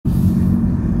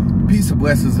Peace and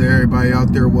blessings to everybody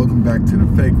out there. Welcome back to the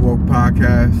Fake Woke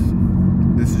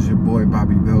Podcast. This is your boy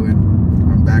Bobby Villain.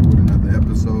 I'm back with another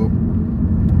episode.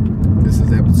 This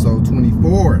is episode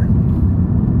 24.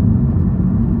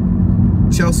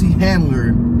 Chelsea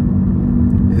Handler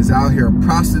is out here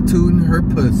prostituting her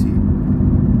pussy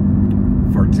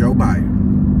for Joe Biden.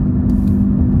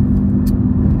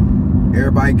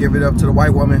 Everybody give it up to the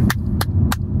white woman.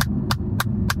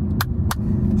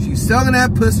 She's selling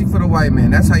that pussy for the white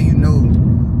man. That's how you know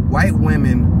white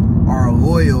women are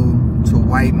loyal to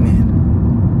white men.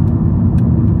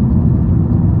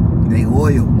 They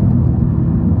loyal.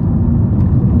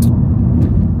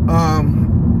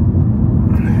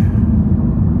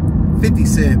 50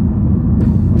 Cent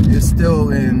is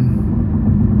still in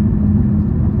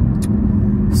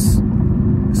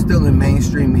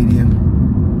mainstream media.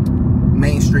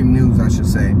 Mainstream news, I should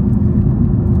say.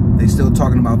 They still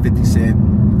talking about 50 Cent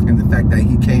and the fact that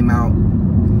he came out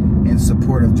in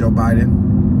support of Joe Biden.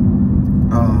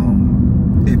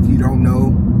 If you don't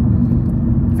know,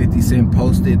 50 Cent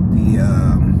posted the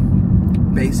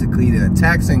basically the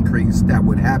tax increase that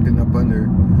would happen up under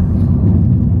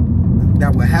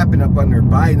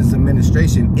Biden's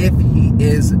administration if he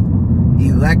is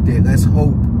elected.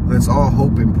 Let's all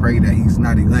hope and pray that he's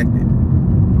not elected.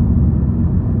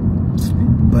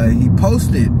 But he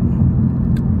posted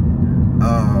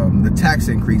the tax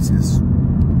increases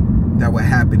that would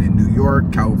happen in New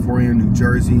York, California, New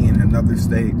Jersey, and another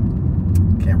state.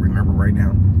 Can't remember right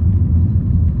now.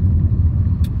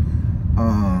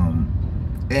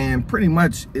 And pretty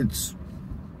much it's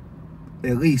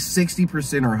at least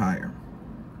 60% or higher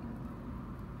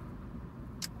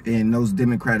in those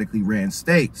democratically ran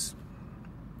states.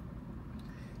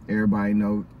 Everybody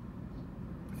know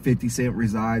 50 Cent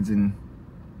resides in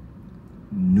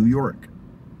New York.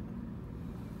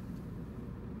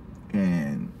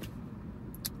 And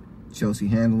Chelsea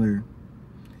Handler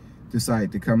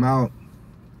decided to come out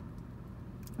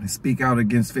and speak out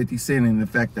against 50 Cent and the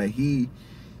fact that he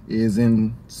is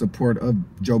in support of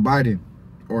Joe Biden.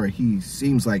 Or he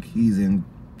seems like he's in,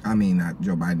 not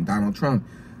Joe Biden, Donald Trump.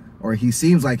 Or he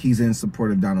seems like he's in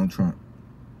support of Donald Trump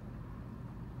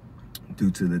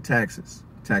due to the tax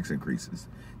increases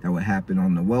that would happen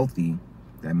on the wealthy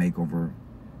that make over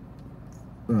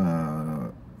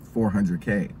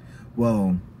 400K.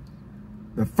 Well,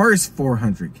 the first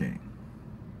 400K,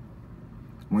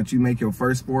 once you make your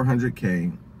first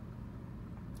 400K,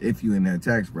 if you in that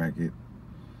tax bracket,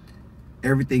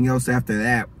 everything else after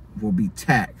that will be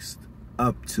taxed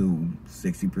up to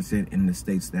 60% in the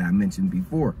states that I mentioned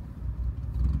before.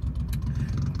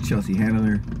 Chelsea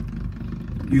Handler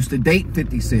used to date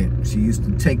 50 Cent. She used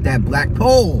to take that black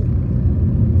pole.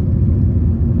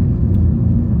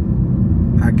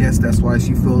 I guess that's why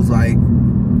she feels like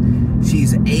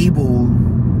she's able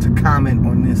to comment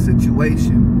on this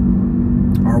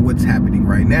situation or what's happening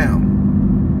right now.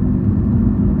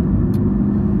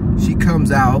 She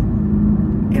comes out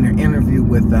in her interview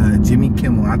with Jimmy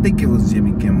Kimmel. I think it was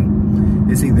Jimmy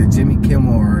Kimmel. It's either Jimmy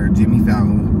Kimmel or Jimmy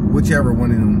Fallon, whichever one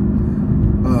of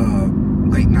them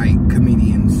late night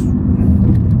comedians.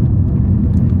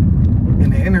 In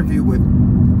the interview with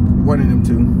one of them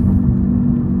two,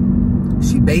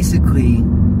 she basically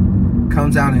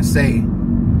comes out and say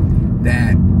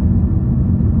that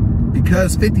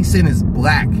because 50 Cent is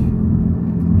black,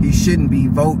 he shouldn't be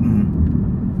voting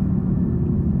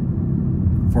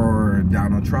for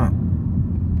Donald Trump.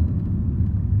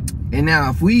 And now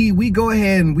if we go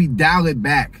ahead and we dial it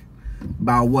back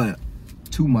about what,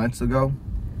 2 months ago,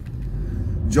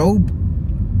 Joe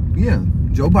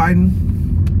Biden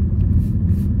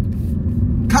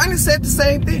kind of said the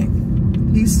same thing.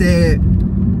 He said,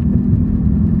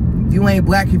 you ain't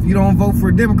black if you don't vote for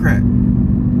a Democrat.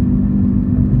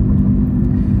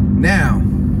 Now,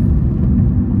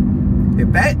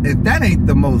 if that ain't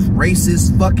the most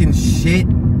racist fucking shit,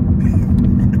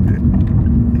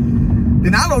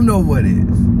 then I don't know what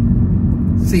is.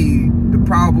 See, the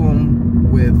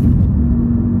problem with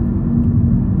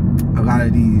a lot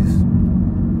of these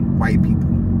white people,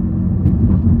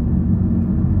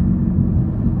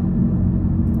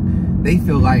 they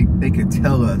feel like they could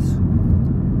tell us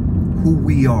who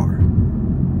we are.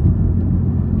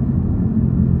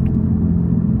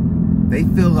 They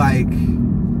feel like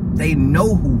they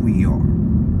know who we are.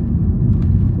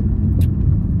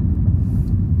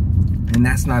 And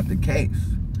that's not the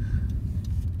case.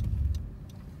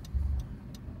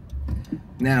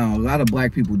 Now, a lot of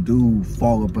black people do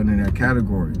fall up under that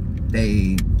category.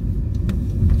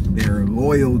 They're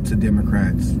loyal to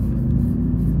Democrats.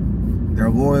 They're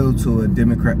loyal to a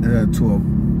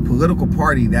political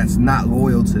party that's not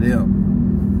loyal to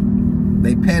them.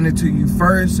 They pander to you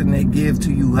first and they give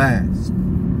to you last.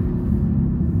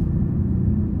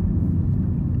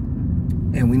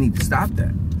 And we need to stop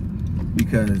that.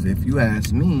 Because if you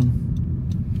ask me,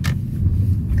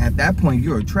 at that point,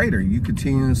 you're a traitor. You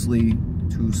continuously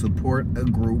to support a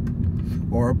group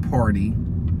or a party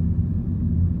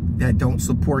that don't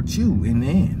support you in the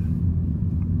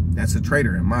end. That's a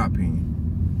traitor, in my opinion.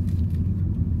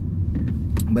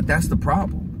 But that's the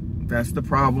problem. That's the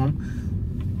problem.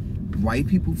 White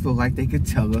people feel like they could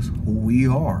tell us who we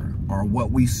are, or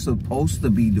what we supposed to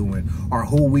be doing, or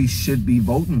who we should be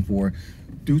voting for,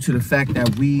 due to the fact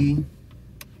that we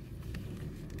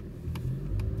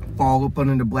fall up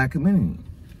under the black community.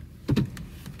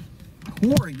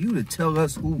 Who are you to tell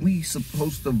us who we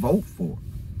supposed to vote for?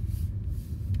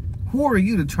 Who are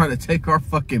you to try to take our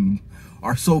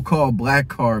so-called black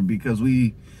card because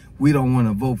we don't want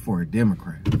to vote for a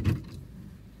Democrat?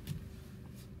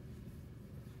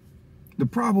 The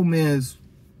problem is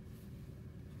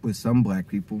with some black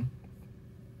people,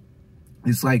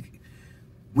 it's like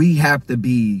we have to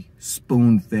be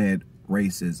spoon-fed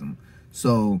racism.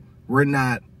 So we're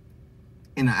not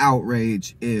in an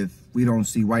outrage if we don't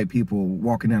see white people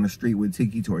walking down the street with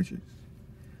tiki torches.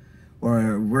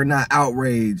 Or we're not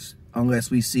outraged unless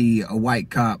we see a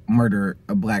white cop murder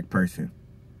a black person,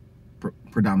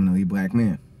 predominantly black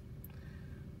men.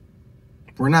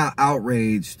 We're not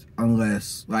outraged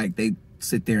unless, like, they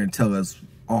sit there and tell us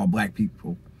all black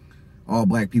people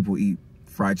eat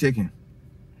fried chicken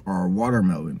or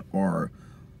watermelon or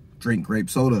drink grape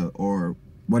soda or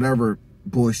whatever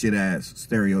bullshit ass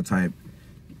stereotype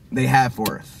they have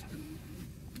for us.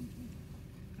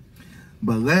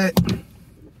 But let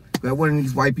one of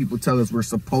these white people tell us we're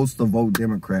supposed to vote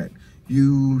Democrat.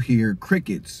 You hear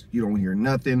crickets. You don't hear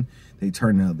nothing. They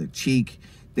turn the other cheek.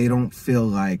 They don't feel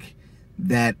like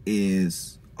that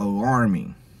is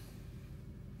alarming.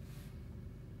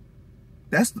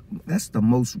 That's the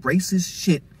most racist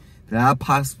shit that I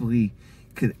possibly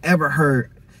could ever heard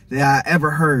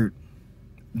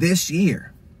this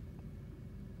year.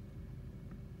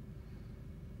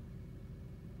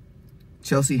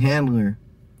 Chelsea Handler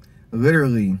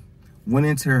literally went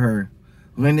into her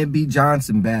Lyndon B.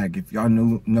 Johnson bag. If y'all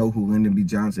know who Lyndon B.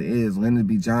 Johnson is, Lyndon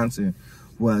B. Johnson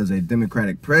was a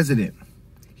Democratic president.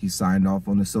 He signed off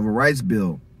on the Civil Rights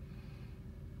Bill.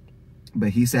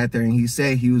 But he sat there and he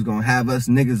said he was going to have us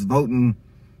niggas voting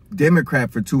Democrat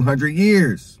for 200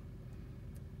 years.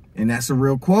 And that's a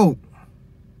real quote.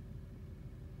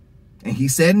 And he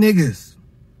said niggas.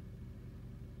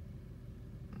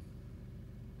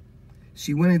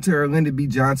 She went into her Lyndon B.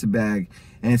 Johnson bag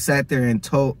and sat there and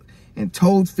told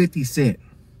 50 Cent,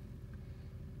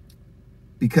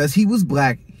 because he was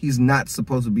black, he's not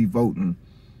supposed to be voting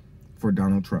for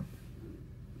Donald Trump.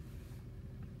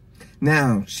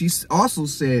 Now, she also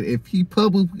said if he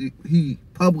publicly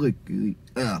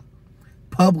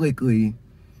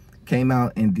came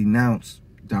out and denounced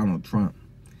Donald Trump,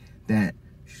 that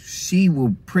she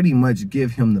will pretty much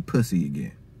give him the pussy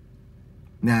again.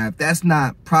 Now, if that's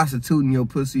not prostituting your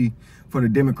pussy for the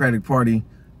Democratic Party,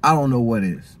 I don't know what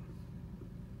is.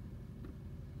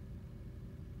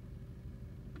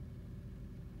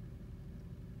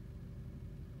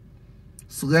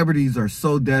 Celebrities are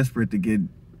so desperate to get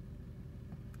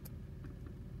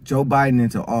Joe Biden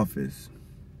into office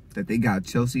that they got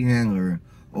Chelsea Handler,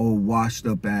 old washed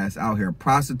up ass, out here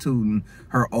prostituting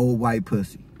her old white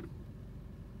pussy.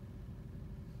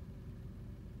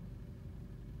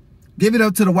 Give it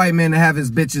up to the white man to have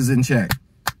his bitches in check.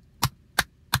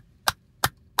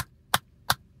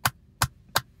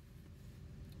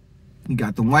 He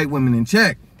got the white women in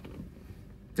check.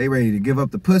 They ready to give up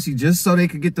the pussy just so they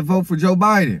could get the vote for Joe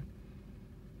Biden.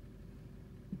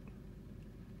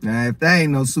 Now, if that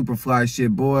ain't no super fly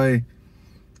shit, boy,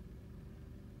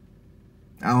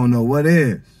 I don't know what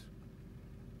is.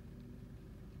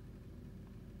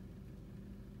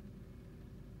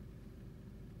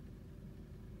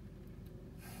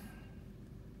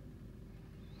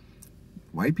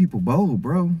 White people bold,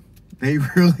 bro. They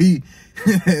really,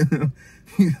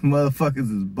 these motherfuckers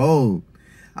is bold.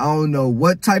 I don't know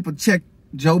what type of check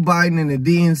Joe Biden and the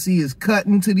DNC is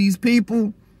cutting to these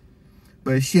people,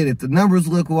 but shit, if the numbers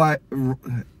look white,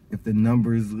 if the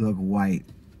numbers look right,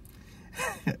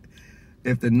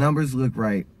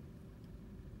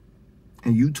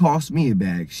 and you toss me a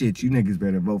bag, shit, you niggas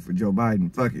better vote for Joe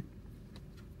Biden. Fuck it.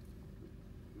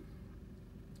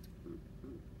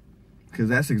 Because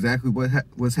that's exactly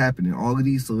what's happening. All of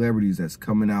these celebrities that's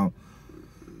coming out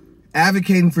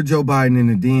advocating for Joe Biden and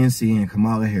the DNC and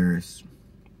Kamala Harris,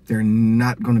 they're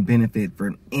not going to benefit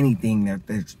from anything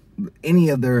that any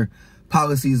of their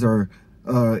policies are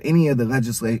any of the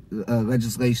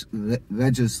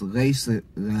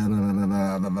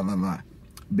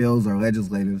bills or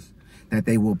legislators that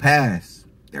they will pass.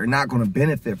 They're not going to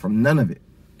benefit from none of it.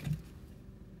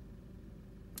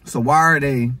 So why are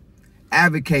they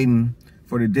advocating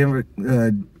for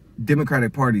the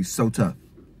Democratic Party so tough?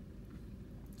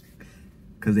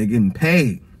 Because they're getting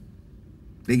paid.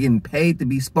 They're getting paid to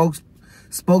be spokesperson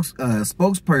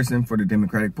for the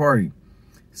Democratic Party.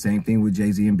 Same thing with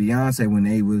Jay-Z and Beyonce when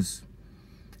they was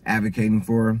advocating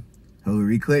for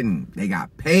Hillary Clinton. They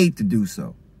got paid to do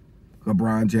so.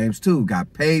 LeBron James too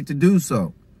got paid to do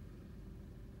so.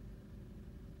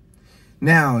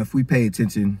 Now, if we pay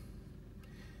attention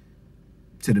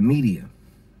to the media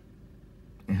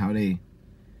and how they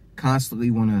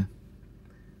constantly want to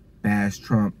bash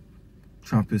Trump.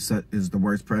 Trump is the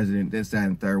worst president, this, that,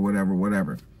 and third,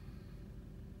 whatever.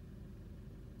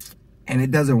 And it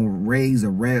doesn't raise a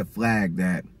red flag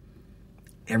that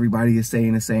everybody is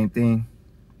saying the same thing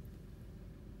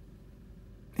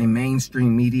in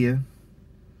mainstream media.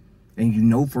 And you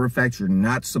know for a fact you're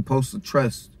not supposed to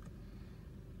trust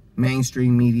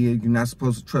mainstream media. You're not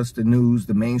supposed to trust the news,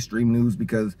 the mainstream news,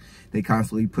 because they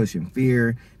constantly pushing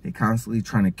fear. They constantly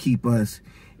trying to keep us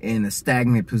in a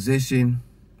stagnant position.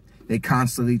 They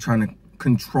constantly trying to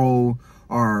control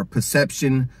our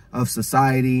perception of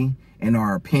society and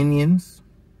our opinions.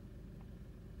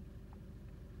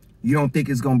 You don't think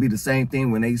it's going to be the same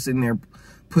thing when they sitting there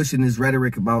pushing this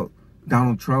rhetoric about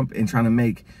Donald Trump and trying to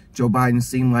make Joe Biden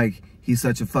seem like he's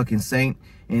such a fucking saint?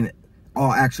 In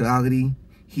all actuality,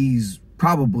 he's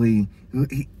probably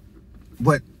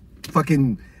what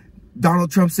fucking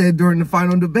Donald Trump said during the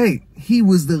final debate. He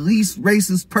was the least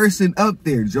racist person up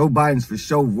there. Joe Biden's for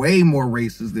sure way more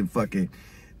racist than fucking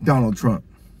Donald Trump.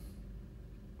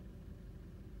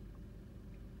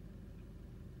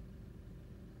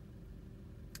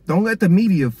 Don't let the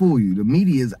media fool you. The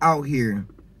media is out here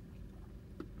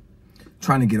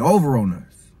trying to get over on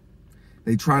us.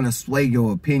 They trying to sway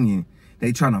your opinion.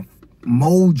 They trying to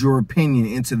mold your opinion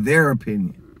into their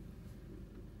opinion.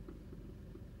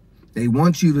 They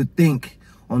want you to think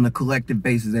on a collective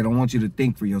basis. They don't want you to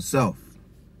think for yourself.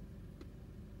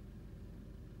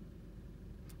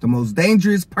 The most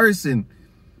dangerous person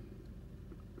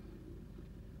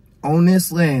on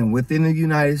this land within the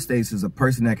United States is a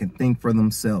person that can think for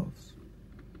themselves.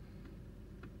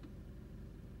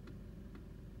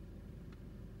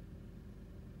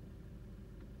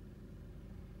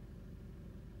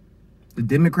 The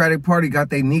Democratic Party got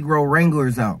their Negro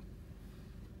Wranglers out.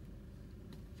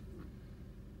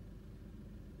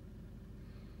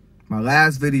 My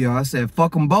last video, I said,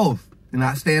 fuck them both. And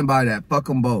I stand by that. Fuck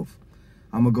them both.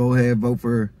 I'm going to go ahead and vote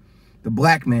for the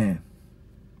black man,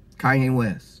 Kanye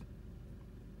West.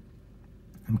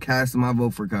 I'm casting my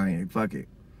vote for Kanye. Fuck it.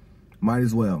 Might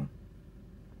as well.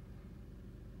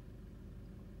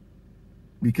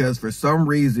 Because for some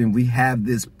reason, we have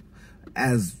this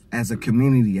as a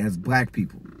community, as black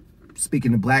people.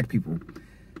 Speaking to black people,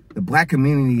 the black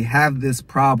community have this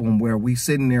problem where we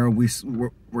sitting there,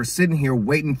 we're sitting here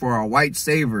waiting for our white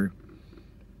savior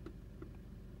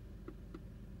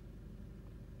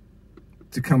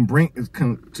to come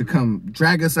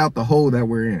drag us out the hole that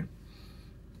we're in.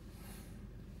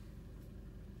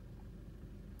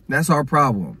 That's our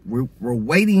problem. We're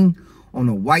waiting on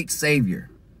a white savior.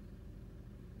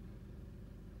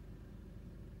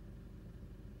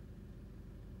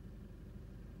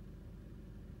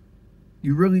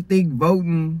 You really think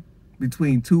voting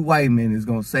between two white men is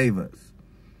going to save us?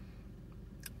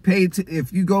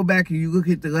 If you go back and you look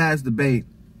at the last debate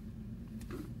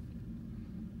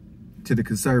to the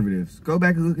conservatives, go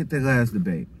back and look at the last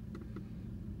debate.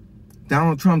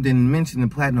 Donald Trump didn't mention the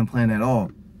Platinum Plan at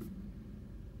all.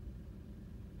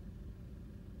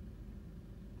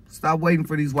 Stop waiting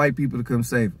for these white people to come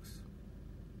save us.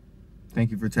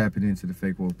 Thank you for tapping into the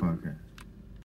Fake Woke Podcast.